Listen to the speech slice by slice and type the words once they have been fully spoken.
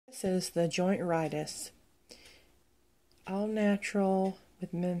This is the Joint-Ritis, all natural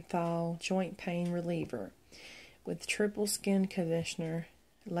with menthol joint pain reliever with triple skin conditioner,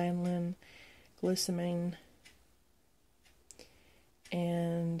 lanolin, glycine,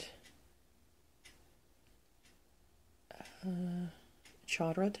 and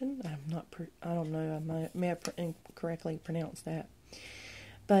Joint-Ritis. I don't know. I may have incorrectly pronounced that,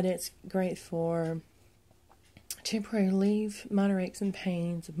 but it's great for temporary relief minor aches and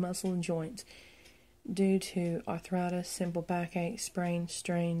pains of muscle and joints due to arthritis, simple backache, sprains,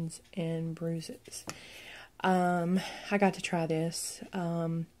 strains, and bruises. I got to try this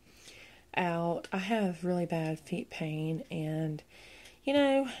out. I have really bad feet pain, and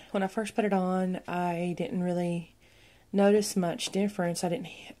when I first put it on, I didn't really notice much difference. I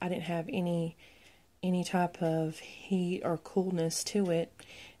didn't have any type of heat or coolness to it.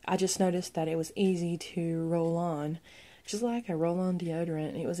 I just noticed that it was easy to roll on, just like a roll-on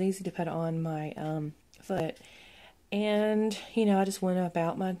deodorant. It was easy to put on my foot, and I just went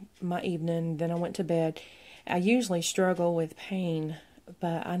about my evening. Then I went to bed. I usually struggle with pain,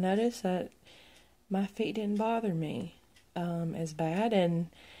 but I noticed that my feet didn't bother me as bad, and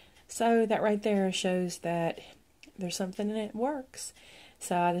so that right there shows that there's something in it works.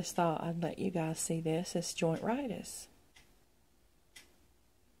 So I just thought I'd let you guys see this. It's Joint-Ritis.